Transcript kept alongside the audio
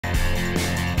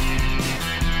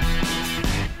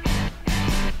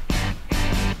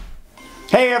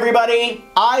Hey everybody!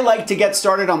 I like to get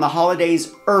started on the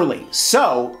holidays early,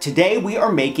 so today we are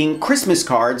making Christmas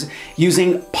cards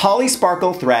using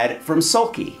polysparkle thread from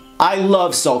Sulky. I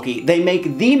love Sulky. They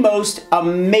make the most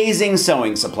amazing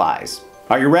sewing supplies.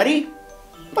 Are you ready?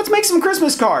 Let's make some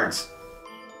Christmas cards!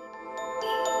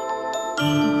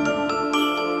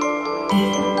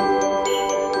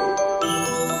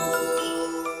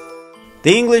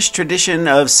 The English tradition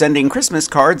of sending Christmas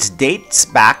cards dates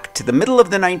back to the middle of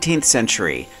the 19th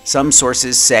century. Some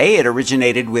sources say it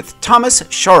originated with Thomas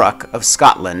Shorrock of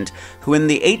Scotland, who in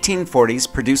the 1840s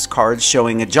produced cards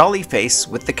showing a jolly face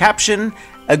with the caption,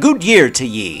 "A good year to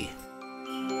ye."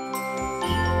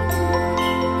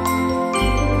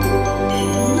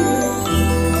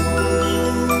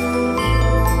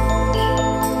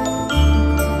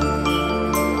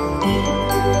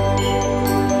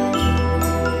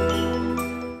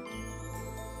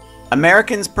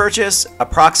 Americans purchase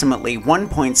approximately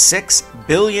 1.6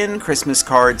 billion Christmas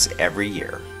cards every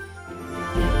year.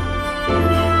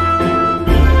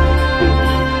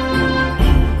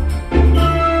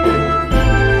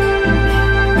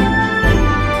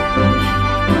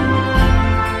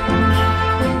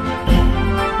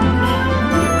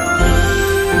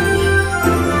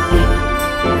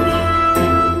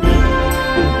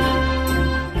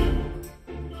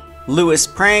 Louis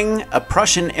Prang, a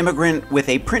Prussian immigrant with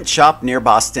a print shop near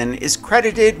Boston, is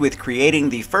credited with creating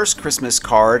the first Christmas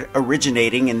card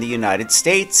originating in the United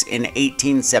States in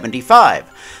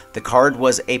 1875. The card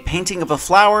was a painting of a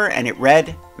flower and it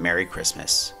read, "Merry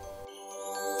Christmas."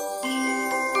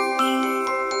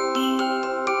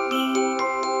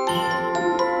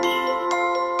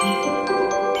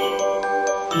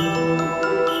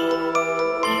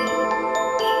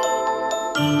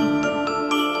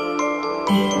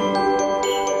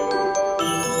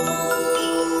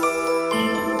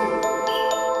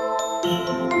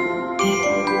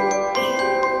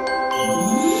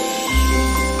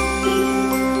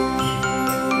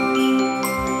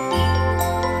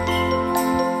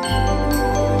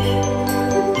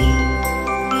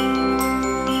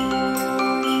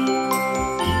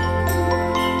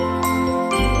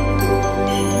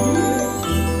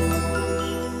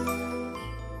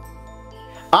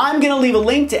 I'm going to leave a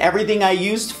link to everything I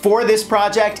used for this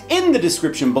project in the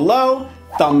description below.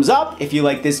 Thumbs up if you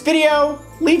like this video,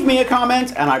 leave me a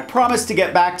comment, and I promise to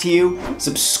get back to you.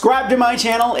 Subscribe to my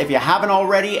channel if you haven't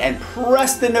already, and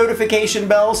press the notification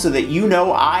bell so that you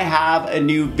know I have a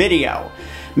new video.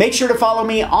 Make sure to follow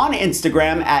me on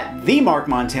Instagram at Mark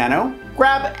Montano.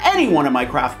 Grab any one of my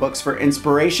craft books for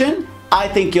inspiration. I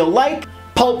think you'll like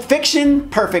Pulp Fiction,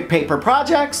 Perfect Paper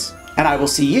Projects, and I will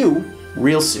see you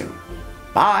real soon.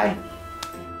 Bye.